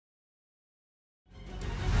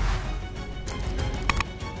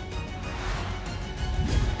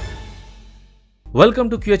Welcome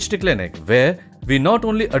to QHT Clinic, where we not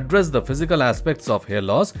only address the physical aspects of hair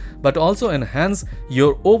loss but also enhance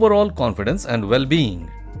your overall confidence and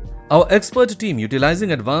well-being. Our expert team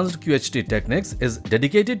utilizing advanced QHT techniques is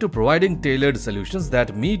dedicated to providing tailored solutions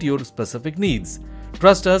that meet your specific needs.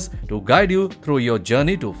 Trust us to guide you through your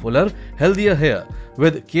journey to fuller, healthier hair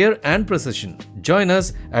with care and precision. Join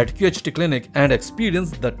us at QHT Clinic and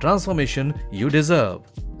experience the transformation you deserve.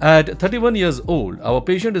 At 31 years old, our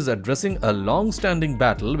patient is addressing a long-standing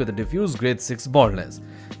battle with diffuse grade 6 baldness,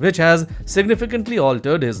 which has significantly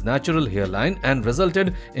altered his natural hairline and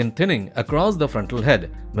resulted in thinning across the frontal head,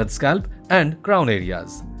 mid-scalp and crown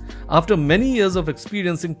areas. After many years of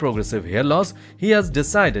experiencing progressive hair loss, he has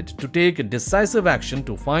decided to take decisive action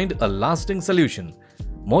to find a lasting solution.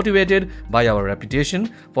 Motivated by our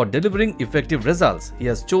reputation for delivering effective results, he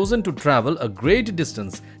has chosen to travel a great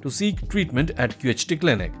distance to seek treatment at QHT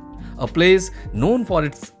Clinic, a place known for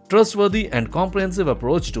its trustworthy and comprehensive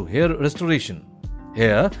approach to hair restoration.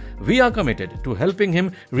 Here, we are committed to helping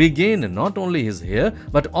him regain not only his hair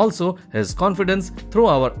but also his confidence through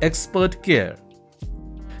our expert care.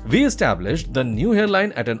 We established the new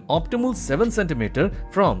hairline at an optimal 7 cm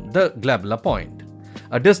from the glabella point,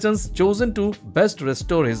 a distance chosen to best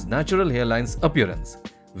restore his natural hairline's appearance.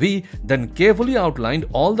 We then carefully outlined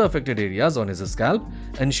all the affected areas on his scalp,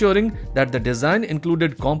 ensuring that the design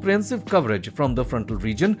included comprehensive coverage from the frontal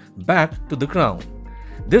region back to the crown.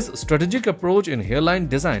 This strategic approach in hairline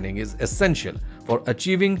designing is essential for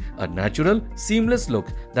achieving a natural, seamless look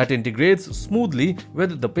that integrates smoothly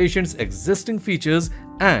with the patient's existing features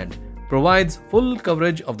and provides full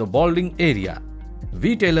coverage of the balding area.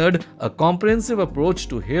 We tailored a comprehensive approach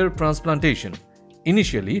to hair transplantation.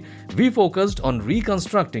 Initially, we focused on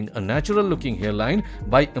reconstructing a natural-looking hairline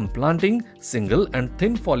by implanting single and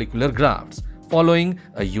thin follicular grafts, following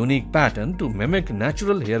a unique pattern to mimic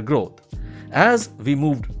natural hair growth. As we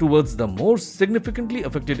moved towards the more significantly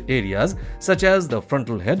affected areas such as the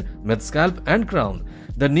frontal head, mid-scalp and crown,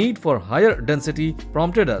 the need for higher density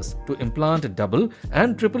prompted us to implant double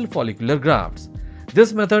and triple follicular grafts.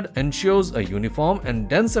 This method ensures a uniform and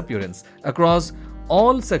dense appearance across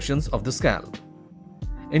all sections of the scalp.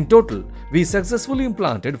 In total, we successfully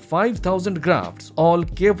implanted 5,000 grafts, all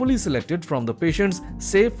carefully selected from the patient's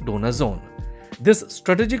safe donor zone. This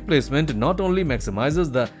strategic placement not only maximizes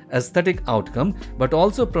the aesthetic outcome but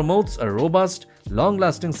also promotes a robust,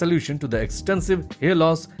 long-lasting solution to the extensive hair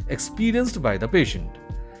loss experienced by the patient.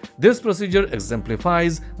 This procedure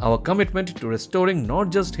exemplifies our commitment to restoring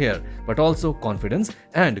not just hair but also confidence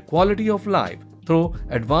and quality of life through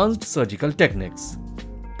advanced surgical techniques.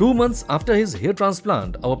 2 months after his hair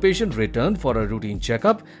transplant, our patient returned for a routine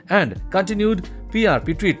checkup and continued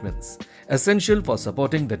PRP treatments, essential for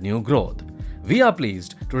supporting the new growth. We are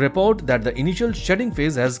pleased to report that the initial shedding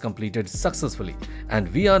phase has completed successfully,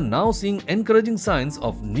 and we are now seeing encouraging signs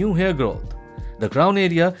of new hair growth. The crown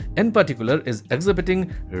area in particular is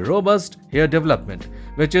exhibiting robust hair development,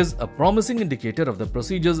 which is a promising indicator of the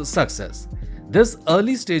procedure's success. This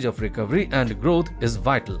early stage of recovery and growth is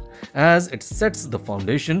vital, as it sets the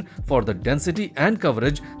foundation for the density and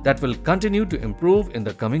coverage that will continue to improve in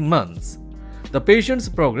the coming months. The patient's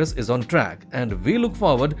progress is on track, and we look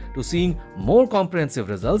forward to seeing more comprehensive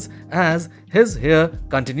results as his hair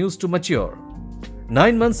continues to mature.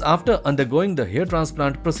 9 months after undergoing the hair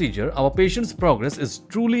transplant procedure, our patient's progress is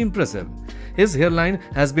truly impressive. His hairline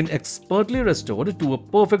has been expertly restored to a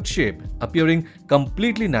perfect shape, appearing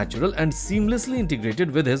completely natural and seamlessly integrated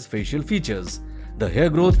with his facial features. The hair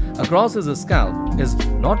growth across his scalp is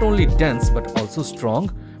not only dense but also strong,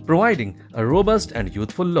 providing a robust and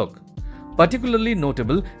youthful look. Particularly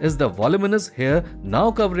notable is the voluminous hair now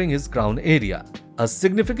covering his crown area, a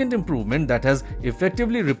significant improvement that has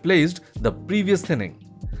effectively replaced the previous thinning.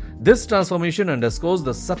 This transformation underscores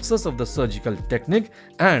the success of the surgical technique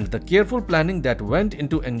and the careful planning that went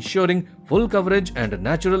into ensuring full coverage and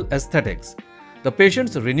natural aesthetics. The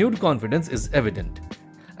patient's renewed confidence is evident.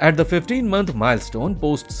 At the 15-month milestone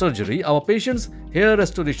post-surgery, our patient's hair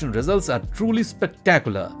restoration results are truly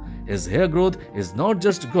spectacular. His hair growth is not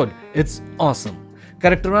just good, it's awesome,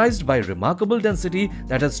 characterized by remarkable density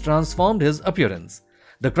that has transformed his appearance.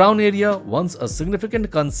 The crown area, once a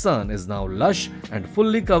significant concern, is now lush and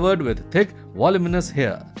fully covered with thick, voluminous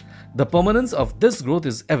hair. The permanence of this growth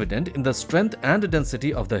is evident in the strength and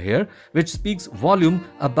density of the hair, which speaks volume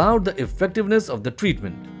about the effectiveness of the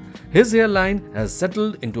treatment. His hairline has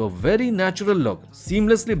settled into a very natural look,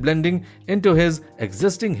 seamlessly blending into his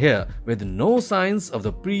existing hair with no signs of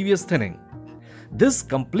the previous thinning. This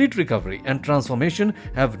complete recovery and transformation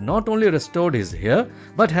have not only restored his hair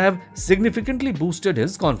but have significantly boosted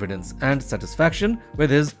his confidence and satisfaction with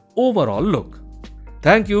his overall look.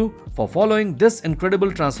 Thank you for following this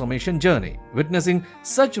incredible transformation journey. Witnessing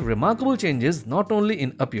such remarkable changes not only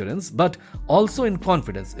in appearance but also in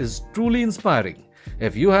confidence is truly inspiring.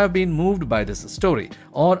 If you have been moved by this story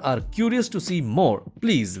or are curious to see more,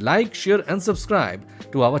 please like, share and subscribe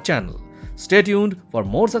to our channel. Stay tuned for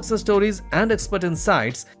more success stories and expert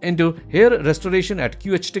insights into hair restoration at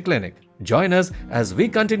QHT Clinic. Join us as we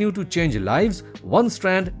continue to change lives one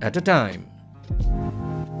strand at a time.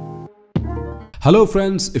 Hello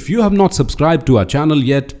friends, if you have not subscribed to our channel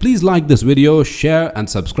yet, please like this video, share and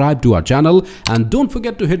subscribe to our channel, and don't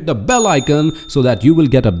forget to hit the bell icon so that you will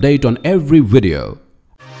get update on every video.